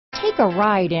Take a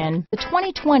ride in the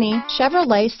 2020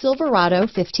 Chevrolet Silverado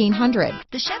 1500.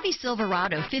 The Chevy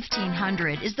Silverado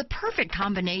 1500 is the perfect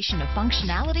combination of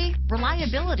functionality,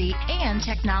 reliability, and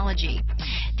technology.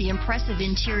 The impressive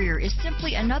interior is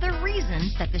simply another reason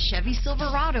that the Chevy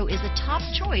Silverado is a top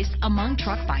choice among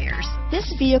truck buyers.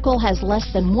 This vehicle has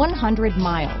less than 100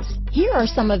 miles. Here are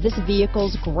some of this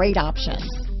vehicle's great options: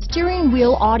 steering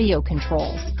wheel audio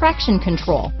controls, traction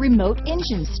control, remote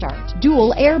engine start,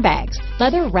 dual airbags,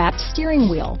 leather-wrapped steering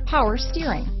wheel, power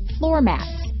steering, floor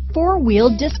mats,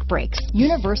 four-wheel disc brakes,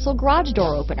 universal garage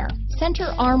door opener,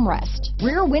 center armrest,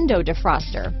 rear window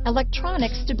defroster,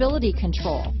 electronic stability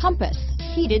control, compass,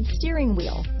 heated steering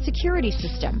wheel, security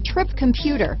system, trip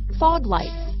computer, fog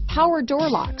lights, power door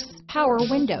locks, power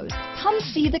windows. Come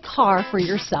see the car for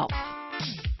yourself.